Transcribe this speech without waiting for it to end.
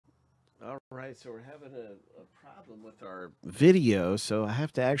All right, so we're having a problem with our video, so I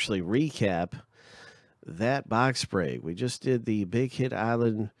have to actually recap that box break. We just did the Big Hit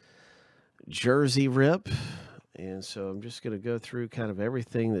Island jersey rip, and so I'm just going to go through kind of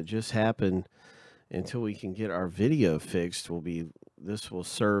everything that just happened until we can get our video fixed. This will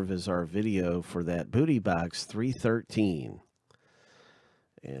serve as our video for that Booty Box 313.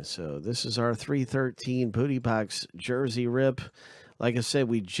 And so this is our 313 Booty Box jersey rip. Like I said,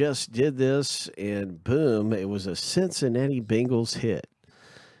 we just did this, and boom, it was a Cincinnati Bengals hit.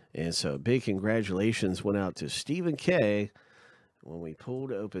 And so big congratulations went out to Stephen K when we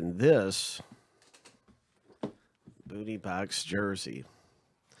pulled open this Booty Box jersey.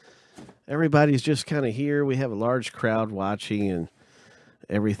 Everybody's just kind of here. We have a large crowd watching and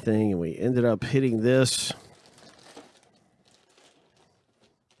everything, and we ended up hitting this.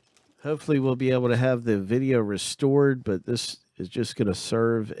 Hopefully we'll be able to have the video restored, but this is just going to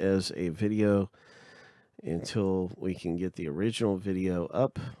serve as a video until we can get the original video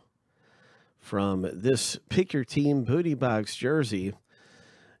up from this Pick Your Team Booty Box jersey.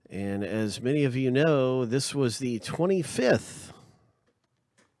 And as many of you know, this was the 25th.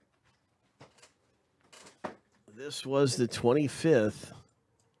 This was the 25th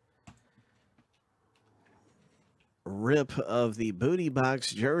rip of the Booty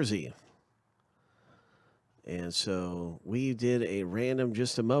Box jersey. And so we did a random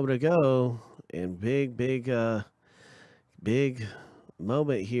just a moment ago, and big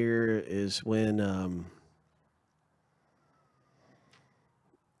moment here is when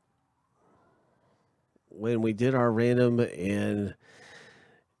we did our random and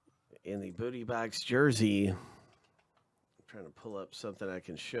in the Booty Box jersey. I'm trying to pull up something I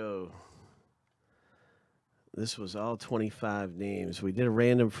can show. This was all 25 names. We did a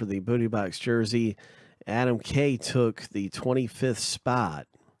random for the Booty Box jersey. Adam K took the 25th spot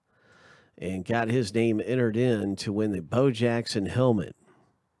and got his name entered in to win the Bo Jackson helmet.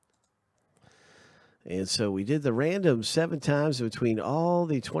 And so we did the random 7 times between all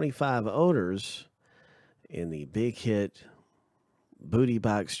the 25 owners in the Big Hit Booty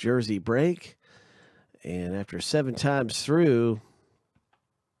Box jersey break. And after 7 times through,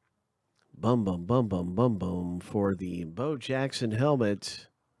 bum, bum, bum, bum, bum, bum, for the Bo Jackson helmet,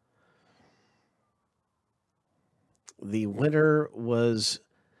 the winner was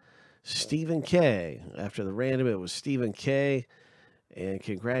Stephen K. After the random, it was Stephen K. And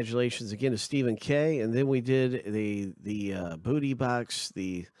congratulations again to Stephen K. And then we did the Booty Box,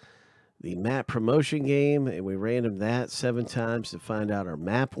 the map promotion game, and we random that 7 times to find out our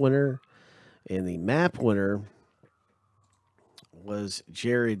map winner. And the map winner was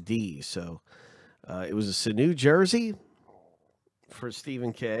Jared D. So it was a Sanu jersey for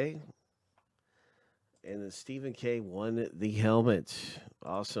Stephen K. And then Stephen K won the helmet.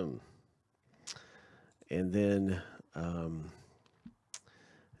 Awesome. And then,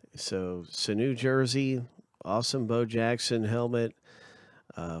 so Sanu jersey, awesome Bo Jackson helmet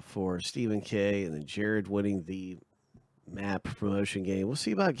for Stephen K. And then Jared winning the map promotion game. We'll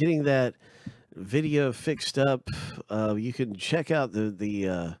see about getting that video fixed up. You can check out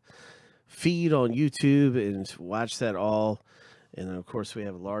the feed on YouTube and watch that all. And then, of course, we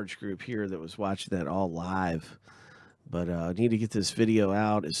have a large group here that was watching that all live. But I need to get this video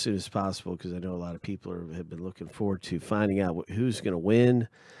out as soon as possible because I know a lot of people have been looking forward to finding out who's going to win.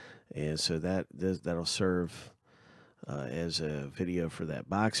 And so that'll serve as a video for that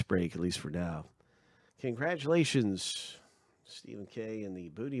box break, at least for now. Congratulations, Stephen K. in the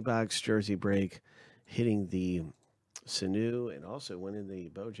Booty Box jersey break, hitting the Sanu and also winning the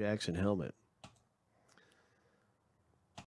Bo Jackson helmet.